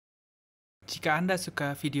Jika Anda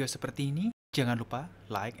suka video seperti ini, jangan lupa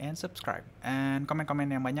like and subscribe, and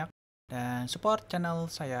komen-komen yang banyak, dan support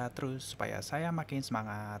channel saya terus supaya saya makin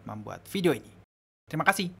semangat membuat video ini. Terima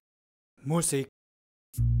kasih. Musik.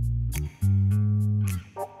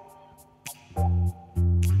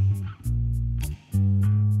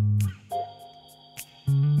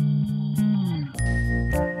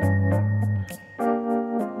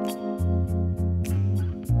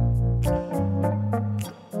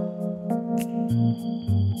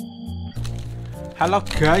 Halo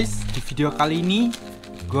guys, di video kali ini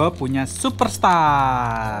gue punya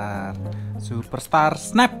superstar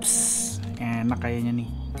snaps. Enak kayaknya nih.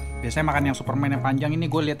 Biasanya makan yang Superman yang panjang, ini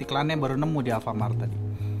gue lihat iklannya baru nemu di Alfamart tadi.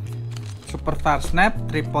 Superstar snap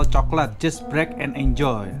triple coklat, just break and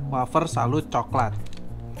enjoy. Wafer salut coklat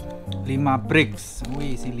 5 bricks.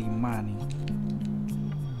 Wih, isi 5 nih.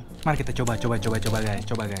 Mari kita coba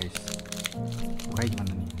guys. Oke,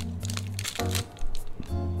 gimana nih?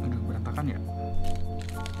 Aduh, berantakan ya.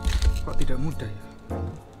 Kok tidak mudah ya?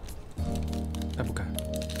 Kita buka.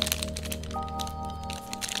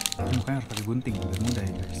 Ini mukanya harus pakai gunting biar mudah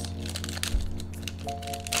ya guys.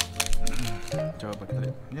 Coba kita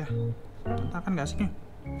lihat ya. Berantakan gak sih?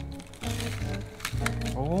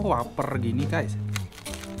 Oh, wafer gini guys.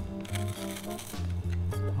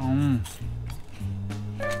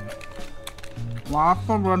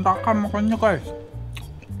 Wafer berantakan makanya guys.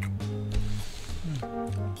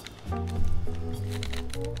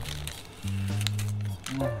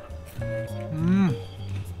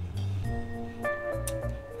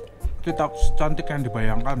 Tidak secantik yang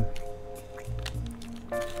dibayangkan.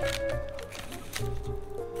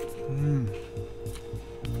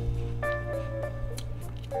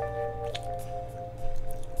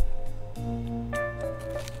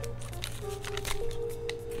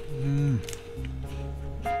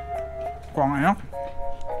 Kurang enak.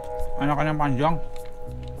 Enakan yang panjang.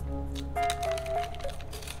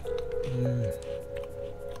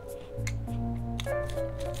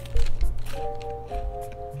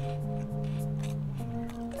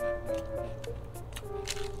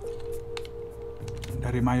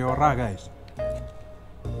 Dari Mayora guys.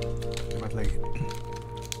 Buat lagi.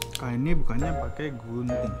 Kali ini bukannya pakai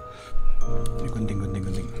gunting. Ini gunting.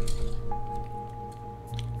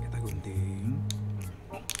 Kita gunting.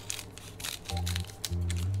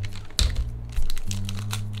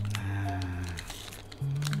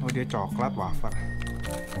 Oh, dia coklat wafer.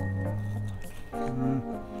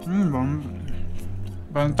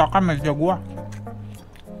 Berantakan meja gua.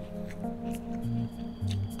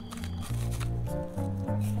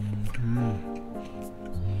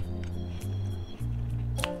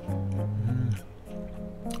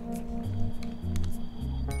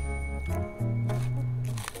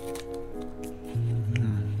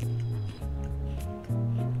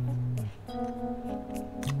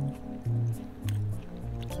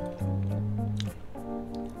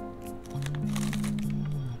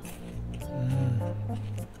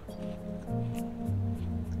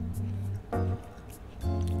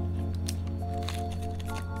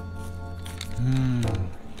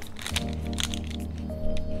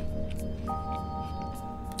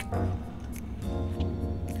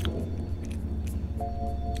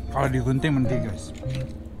 Kalau digunting mending guys.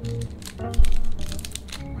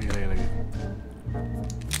 Lagi.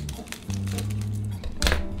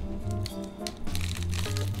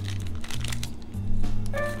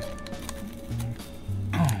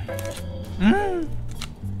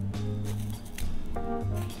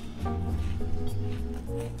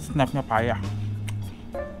 Snapnya payah.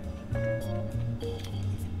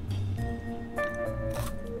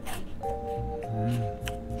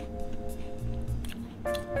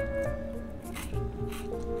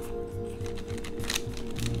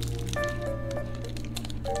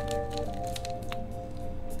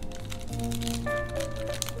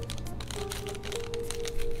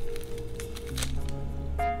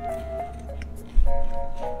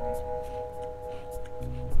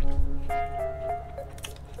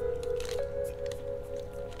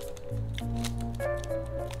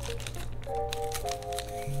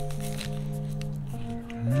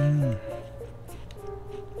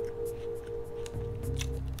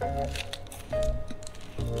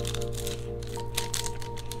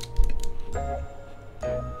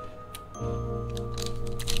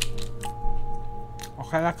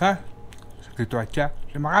 Oke lah guys, segitu aja.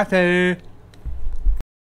 Terima kasih.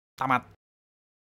 Tamat.